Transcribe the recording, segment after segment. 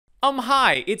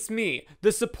Hi, it's me,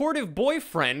 the supportive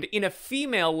boyfriend in a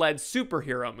female-led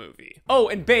superhero movie. Oh,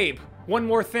 and babe, one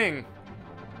more thing.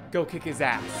 Go kick his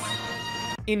ass.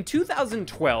 In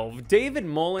 2012, David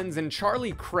Mullins and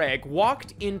Charlie Craig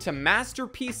walked into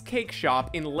Masterpiece Cake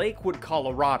Shop in Lakewood,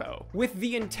 Colorado, with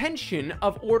the intention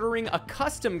of ordering a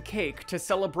custom cake to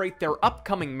celebrate their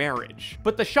upcoming marriage.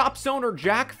 But the shop's owner,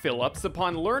 Jack Phillips,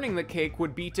 upon learning the cake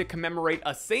would be to commemorate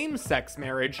a same-sex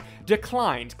marriage,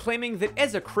 declined, claiming that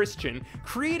as a Christian,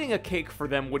 creating a cake for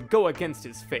them would go against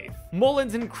his faith.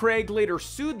 Mullins and Craig later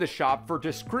sued the shop for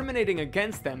discriminating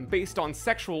against them based on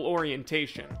sexual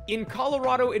orientation. In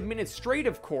Colorado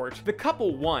Administrative Court, the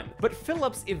couple won, but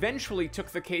Phillips eventually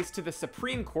took the case to the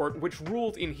Supreme Court, which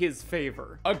ruled in his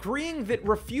favor, agreeing that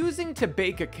refusing to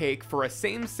bake a cake for a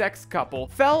same-sex couple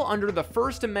fell under the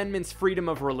First Amendment's freedom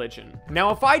of religion.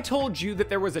 Now, if I told you that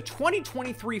there was a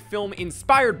 2023 film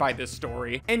inspired by this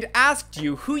story, and asked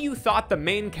you who you thought the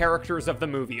main characters of the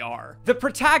movie are, the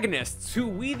protagonists who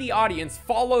we the audience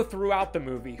follow throughout the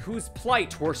movie, whose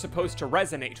plight we're supposed to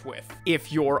resonate with,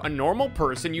 if you're a normal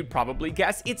person, you'd probably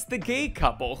guess it's the gay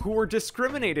couple who were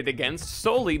discriminated against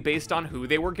solely based on who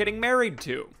they were getting married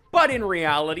to. But in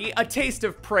reality, A Taste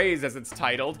of Praise, as it's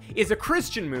titled, is a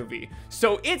Christian movie,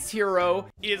 so its hero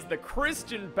is the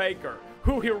Christian baker,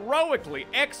 who heroically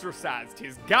exercised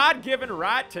his God-given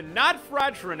right to not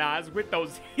fraternize with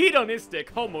those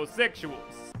hedonistic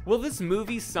homosexuals. Will this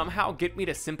movie somehow get me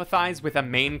to sympathize with a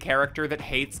main character that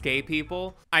hates gay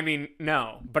people? I mean,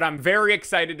 no, but I'm very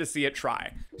excited to see it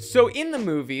try. So in the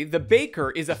movie, the baker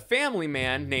is a family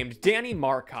man named Danny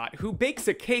Marcotte who bakes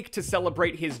a cake to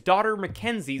celebrate his daughter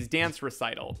Mackenzie's dance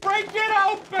recital. Break it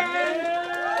open!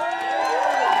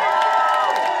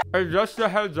 And just a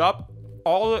heads up,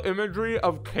 all the imagery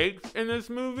of cakes in this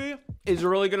movie is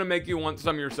really gonna make you want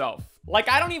some yourself. Like,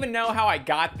 I don't even know how I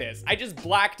got this. I just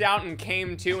blacked out and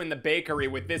came to in the bakery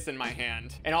with this in my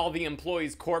hand, and all the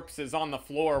employees' corpses on the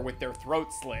floor with their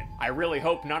throats slit. I really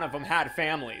hope none of them had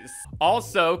families.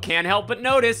 Also, can't help but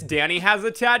notice Danny has a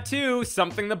tattoo,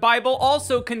 something the Bible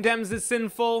also condemns as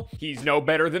sinful. He's no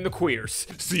better than the queers.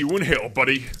 See you in hell,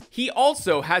 buddy. He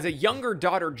also has a younger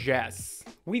daughter, Jess.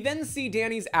 We then see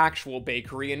Danny's actual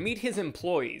bakery and meet his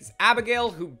employees,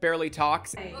 Abigail, who barely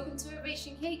talks, Hey. Welcome to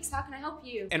Ovation Cakes, how can I help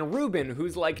you? And Ruben,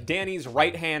 who's like Danny's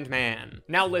right-hand man.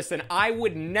 Now listen, I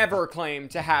would never claim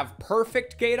to have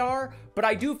perfect gaydar, but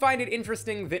I do find it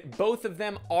interesting that both of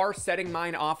them are setting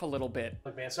mine off a little bit.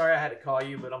 Look, man, sorry I had to call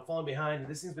you, but I'm falling behind.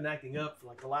 This thing's been acting up for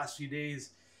like the last few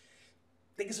days.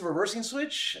 Think it's a reversing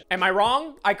switch? Am I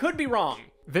wrong? I could be wrong.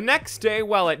 The next day,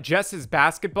 while at Jess's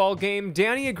basketball game,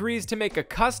 Danny agrees to make a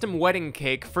custom wedding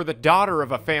cake for the daughter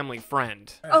of a family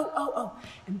friend. Oh,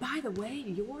 and by the way,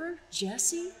 your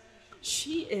Jessie,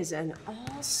 she is an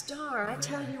all-star, I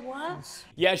tell you what.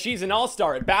 Yeah, she's an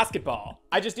all-star at basketball.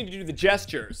 I just need to do the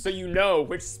gestures so you know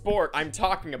which sport I'm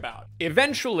talking about.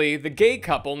 Eventually, the gay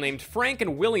couple named Frank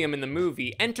and William in the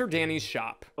movie enter Danny's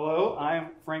shop. Hello, I'm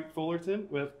Frank Fullerton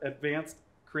with Advanced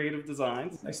Creative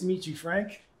Designs. Nice to meet you,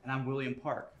 Frank. And I'm William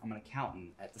Park. I'm an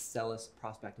accountant at the Stellis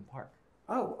Prospect and Park.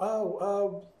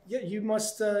 Yeah, you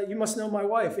must know my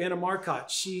wife, Anna Marcotte.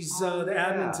 She's the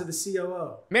admin to the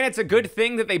COO. Man, it's a good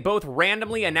thing that they both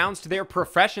randomly announced their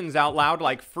professions out loud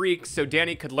like freaks so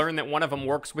Danny could learn that one of them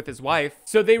works with his wife.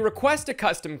 So they request a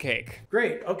custom cake.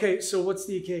 Great. Okay, so what's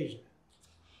the occasion?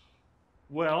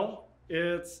 Well,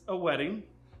 it's a wedding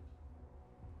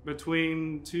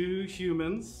between two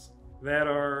humans that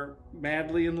are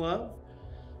madly in love.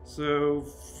 So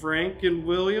Frank and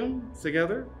William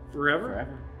together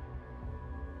forever.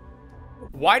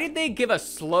 Why did they give a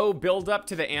slow build up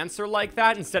to the answer like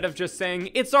that instead of just saying,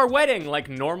 it's our wedding, like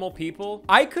normal people?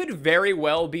 I could very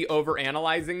well be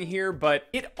overanalyzing here, but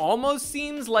it almost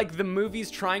seems like the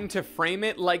movie's trying to frame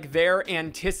it like they're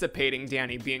anticipating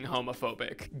Danny being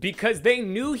homophobic, because they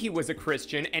knew he was a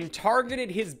Christian and targeted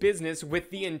his business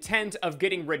with the intent of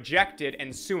getting rejected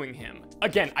and suing him.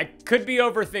 Again, I could be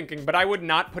overthinking, but I would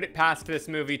not put it past this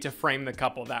movie to frame the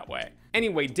couple that way.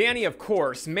 Anyway, Danny, of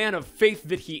course, man of faith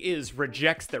that he is,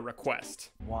 rejects their request.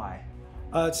 Why?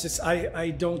 It's just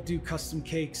I don't do custom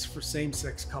cakes for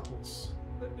same-sex couples.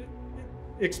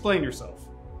 Explain yourself.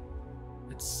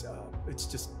 It's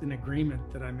just an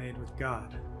agreement that I made with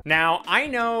God. Now, I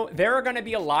know there are going to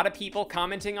be a lot of people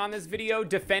commenting on this video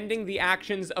defending the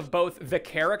actions of both the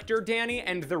character Danny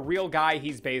and the real guy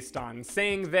he's based on,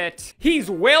 saying that he's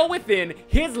well within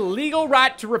his legal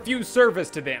right to refuse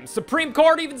service to them. Supreme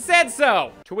Court even said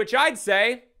so. To which I'd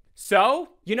say, So,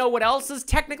 you know what else is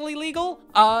technically legal?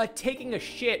 Taking a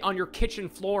shit on your kitchen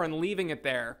floor and leaving it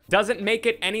there. Doesn't make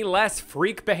it any less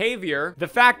freak behavior. The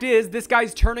fact is, this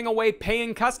guy's turning away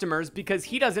paying customers because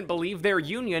he doesn't believe their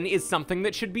union is something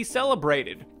that should be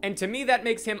celebrated. And to me, that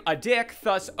makes him a dick,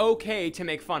 thus okay to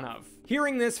make fun of.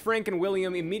 Hearing this, Frank and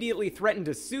William immediately threaten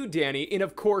to sue Danny in,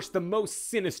 of course, the most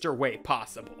sinister way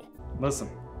possible. Listen.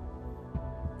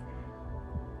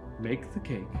 Make the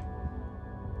cake,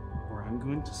 or I'm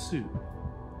going to sue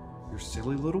your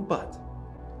silly little butt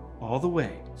all the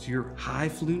way to your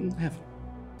highfalutin heaven.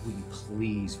 Will you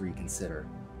please reconsider?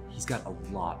 He's got a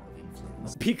lot of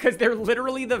influence. Because they're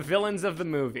literally the villains of the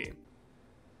movie.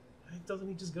 Why doesn't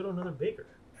he just go to another baker?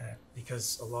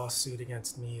 Because a lawsuit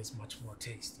against me is much more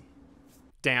tasty.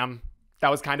 Damn, that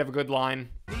was kind of a good line.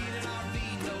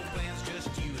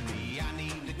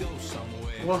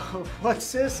 Well,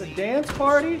 what's this, a dance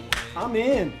party? I'm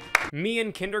in. Me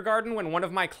in kindergarten when one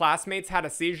of my classmates had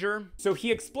a seizure. So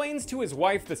he explains to his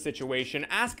wife the situation,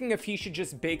 asking if he should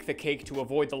just bake the cake to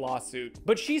avoid the lawsuit.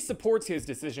 But she supports his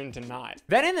decision to not.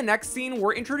 Then in the next scene,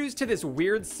 we're introduced to this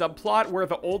weird subplot where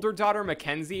the older daughter,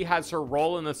 Mackenzie, has her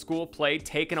role in the school play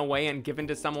taken away and given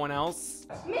to someone else.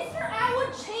 Mr.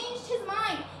 Atwood changed his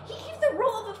mind. He gave the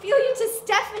role of Ophelia to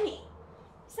Stephanie.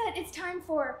 He said it's time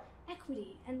for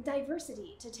equity and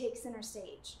diversity to take center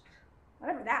stage.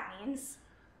 Whatever that means.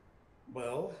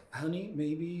 Well, honey,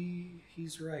 maybe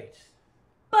he's right.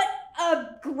 But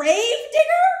a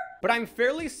gravedigger? But I'm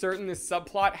fairly certain this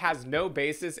subplot has no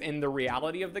basis in the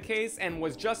reality of the case and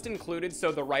was just included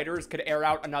so the writers could air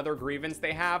out another grievance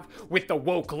they have with the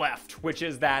woke left, which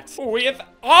is that with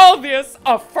all this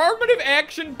affirmative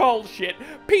action bullshit,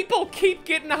 people keep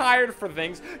getting hired for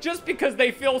things just because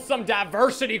they fill some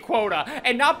diversity quota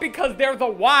and not because they're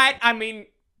the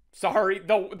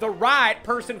right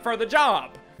person for the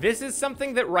job. This is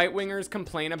something that right-wingers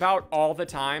complain about all the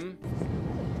time.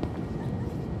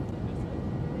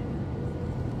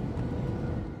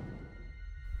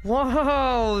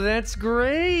 Whoa, that's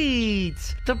great!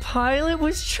 The pilot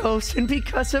was chosen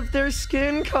because of their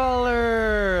skin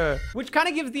color! Which kind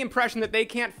of gives the impression that they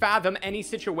can't fathom any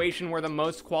situation where the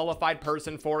most qualified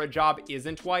person for a job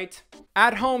isn't white.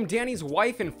 At home, Danny's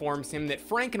wife informs him that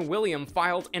Frank and William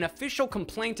filed an official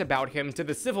complaint about him to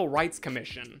the Civil Rights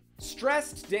Commission.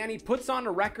 Stressed, Danny puts on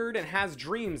a record and has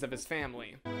dreams of his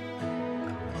family.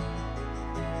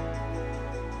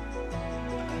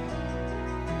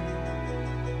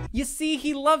 You see,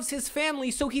 he loves his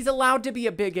family, so he's allowed to be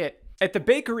a bigot. At the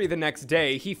bakery the next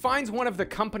day, he finds one of the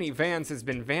company vans has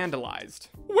been vandalized.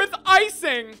 With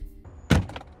icing!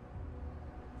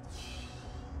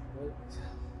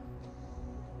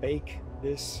 Bake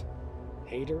this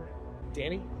hater?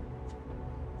 Danny?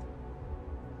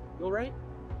 You alright?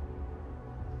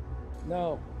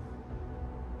 No.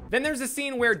 Then there's a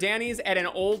scene where Danny's at an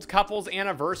old couple's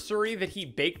anniversary that he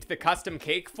baked the custom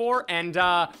cake for, and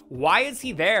why is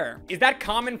he there? Is that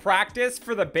common practice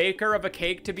for the baker of a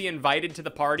cake to be invited to the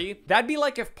party? That'd be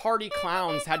like if party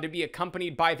clowns had to be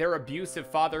accompanied by their abusive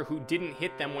father who didn't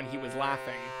hit them when he was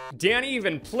laughing. Danny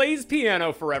even plays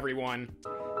piano for everyone.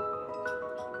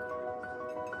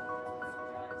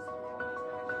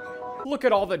 Look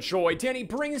at all the joy Danny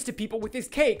brings to people with his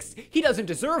cakes. He doesn't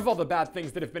deserve all the bad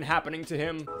things that have been happening to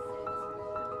him.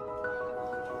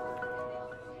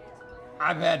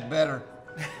 I've had better.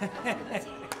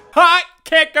 Ha!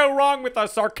 Can't go wrong with a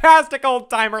sarcastic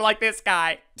old-timer like this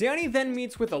guy. Danny then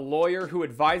meets with a lawyer who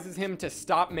advises him to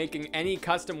stop making any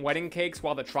custom wedding cakes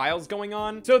while the trial's going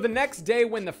on. So the next day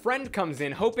when the friend comes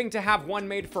in hoping to have one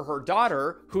made for her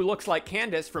daughter, who looks like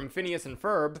Candace from Phineas and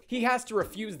Ferb, he has to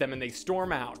refuse them and they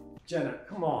storm out. Jenna,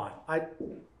 come on. I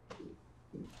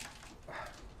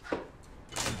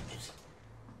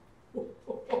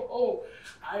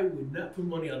would not put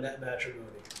money on that matrimony.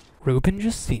 Ruben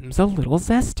just seems a little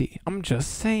zesty, I'm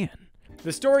just saying.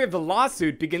 The story of the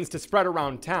lawsuit begins to spread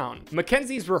around town.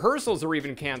 Mackenzie's rehearsals are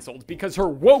even canceled because her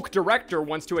woke director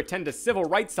wants to attend a civil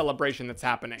rights celebration that's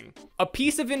happening. A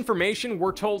piece of information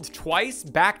we're told twice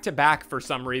back to back for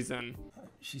some reason.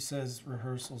 She says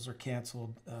rehearsals are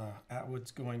canceled.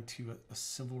 Atwood's going to a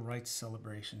civil rights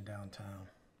celebration downtown.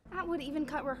 Atwood even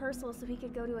cut rehearsals so he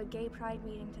could go to a gay pride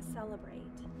meeting to celebrate.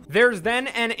 There's then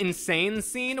an insane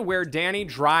scene where Danny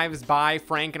drives by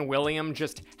Frank and William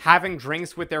just having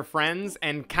drinks with their friends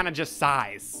and kind of just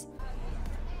sighs.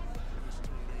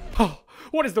 Oh,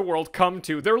 what has the world come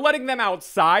to? They're letting them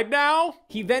outside now?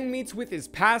 He then meets with his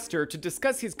pastor to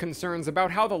discuss his concerns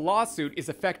about how the lawsuit is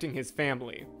affecting his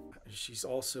family. She's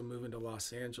also moving to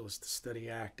Los Angeles to study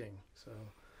acting, so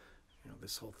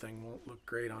This whole thing won't look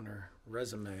great on her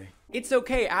resume. It's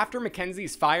okay, after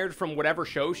Mackenzie's fired from whatever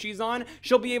show she's on,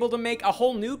 she'll be able to make a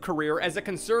whole new career as a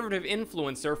conservative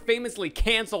influencer famously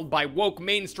canceled by woke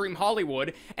mainstream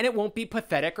Hollywood, and it won't be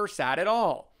pathetic or sad at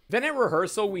all. Then at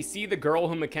rehearsal, we see the girl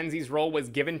who Mackenzie's role was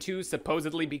given to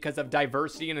supposedly because of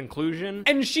diversity and inclusion,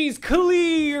 and she's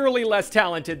clearly less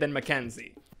talented than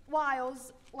Mackenzie.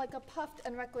 Wiles, like a puffed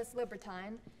and reckless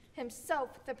libertine,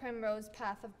 himself the primrose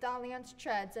path of dalliance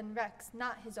treads and wrecks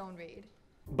not his own reed.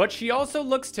 But she also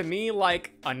looks to me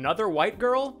like another white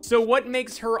girl. So what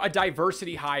makes her a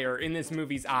diversity hire in this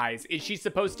movie's eyes? Is she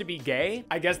supposed to be gay?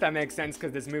 I guess that makes sense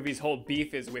because this movie's whole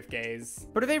beef is with gays.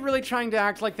 But are they really trying to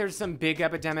act like there's some big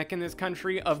epidemic in this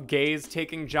country of gays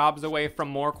taking jobs away from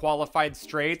more qualified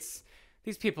straights?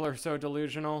 These people are so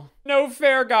delusional. No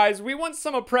fair, guys. We want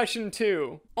some oppression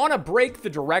too. On a break,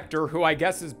 the director, who I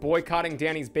guess is boycotting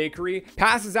Danny's bakery,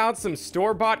 passes out some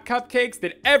store-bought cupcakes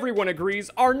that everyone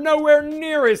agrees are nowhere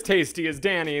near as tasty as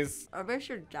Danny's. I bet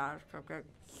your dad's cupcakes.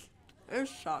 They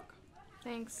suck.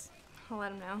 Thanks. I'll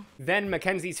let him know. Then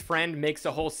Mackenzie's friend makes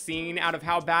a whole scene out of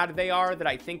how bad they are that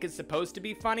I think is supposed to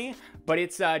be funny, but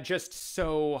it's just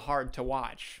so hard to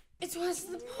watch. It was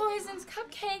the poison's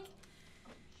cupcake.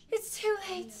 It's too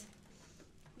late.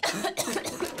 I'm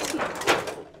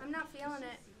not feeling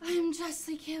it. I am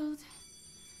justly killed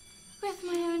with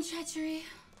my own treachery.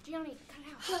 Gianni,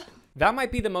 cut out. That might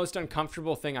be the most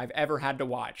uncomfortable thing I've ever had to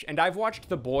watch, and I've watched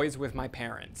The Boys with my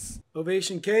parents.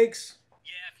 Ovation cakes?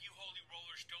 Yeah, if you holy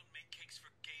rollers don't make cakes for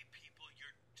gay people,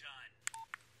 you're done.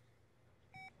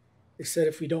 They said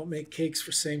if we don't make cakes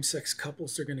for same-sex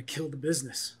couples, they're gonna kill the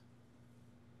business.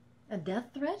 A death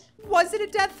threat? Was it a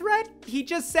death threat? He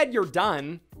just said you're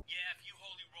done. Yeah, if you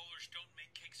holy rollers don't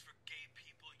make cakes for gay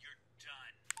people, you're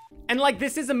done. And like,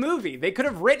 this is a movie. They could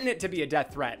have written it to be a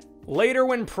death threat. Later,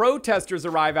 when protesters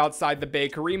arrive outside the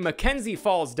bakery, Mackenzie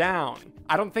falls down.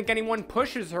 I don't think anyone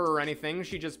pushes her or anything.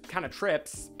 She just kind of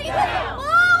trips.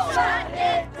 Shut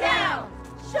it down!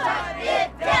 Shut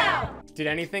it down! Did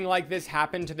anything like this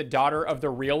happen to the daughter of the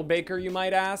real baker, you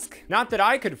might ask? Not that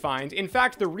I could find. In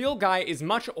fact, the real guy is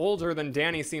much older than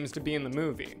Danny seems to be in the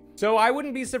movie. So I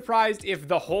wouldn't be surprised if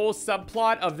the whole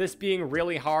subplot of this being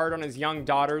really hard on his young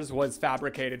daughters was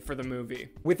fabricated for the movie.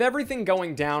 With everything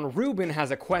going down, Ruben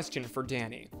has a question for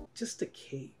Danny. Just a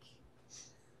cake.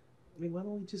 I mean, why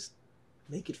don't we just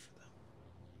make it for them?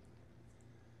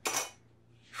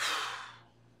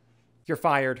 You're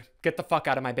fired. Get the fuck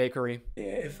out of my bakery.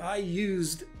 If I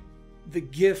used the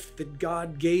gift that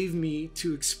God gave me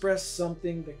to express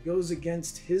something that goes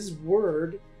against his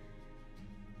word,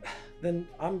 then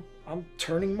I'm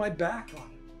turning my back on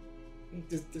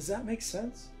it. Does that make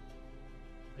sense?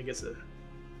 I guess a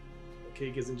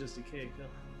cake isn't just a cake, huh?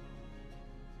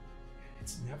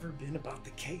 It's never been about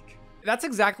the cake. That's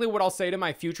exactly what I'll say to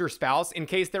my future spouse in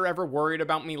case they're ever worried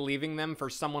about me leaving them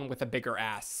for someone with a bigger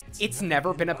ass. It's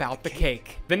never been about the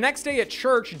cake. The next day at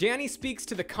church, Danny speaks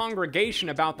to the congregation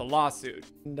about the lawsuit.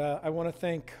 And I want to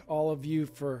thank all of you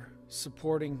for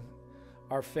supporting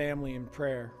our family in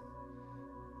prayer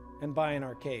and buying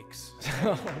our cakes.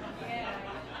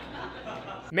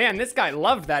 Man, this guy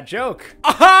loved that joke.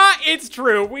 Aha! It's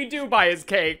true. We do buy his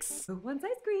cakes. Who wants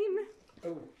ice cream?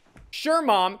 Oh. Sure,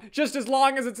 Mom, just as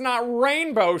long as it's not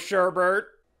rainbow sherbet.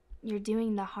 You're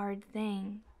doing the hard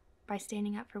thing by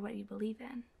standing up for what you believe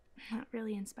in. That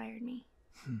really inspired me.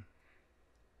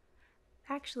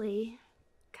 Actually,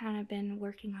 kind of been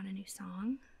working on a new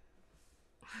song.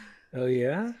 Oh,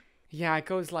 yeah? Yeah, it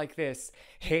goes like this.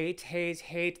 Hate, hate,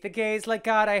 hate the gays like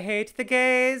God, I hate the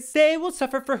gays. They will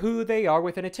suffer for who they are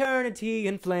with an eternity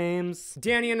in flames.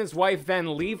 Danny and his wife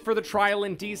then leave for the trial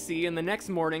in DC, and the next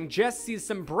morning, Jess sees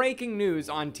some breaking news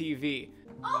on TV.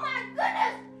 Oh my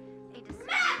goodness! A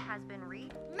decision has been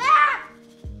reached. Matt!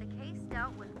 The case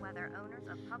dealt with whether owners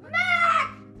of public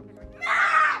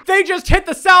They just hit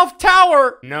the South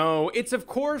Tower! No, it's of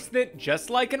course that, just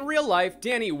like in real life,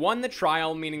 Danny won the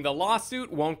trial, meaning the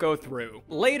lawsuit won't go through.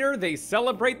 Later, they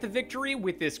celebrate the victory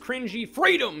with this cringy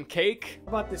freedom cake. How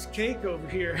about this cake over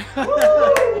here?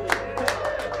 Oh,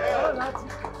 that's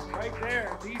right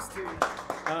there, these two.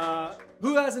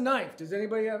 Who has a knife? Does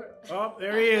anybody have it? Oh,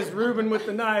 there he is, Ruben with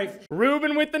the knife.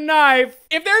 Ruben with the knife.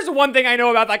 If there's one thing I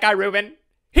know about that guy Ruben,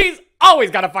 he's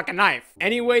always got a fucking knife.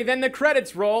 Anyway, then the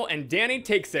credits roll and Danny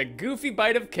takes a goofy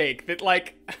bite of cake that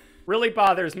like really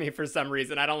bothers me for some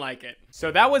reason. I don't like it.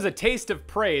 So that was a taste of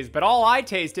praise, but all I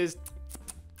taste is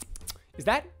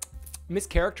that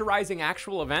mischaracterizing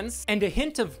actual events and a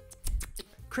hint of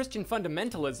Christian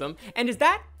fundamentalism? And is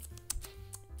that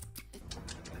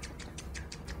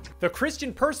The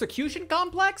Christian persecution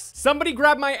complex? Somebody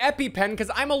grab my EpiPen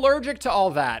because I'm allergic to all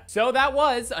that. So that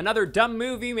was another dumb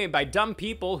movie made by dumb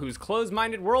people whose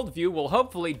closed-minded worldview will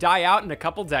hopefully die out in a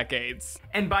couple decades.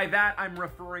 And by that, I'm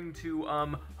referring to,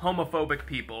 homophobic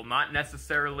people, not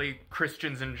necessarily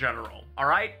Christians in general. All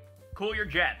right? Cool your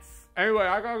jets. Anyway,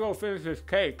 I gotta go finish this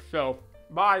cake, so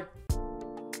bye.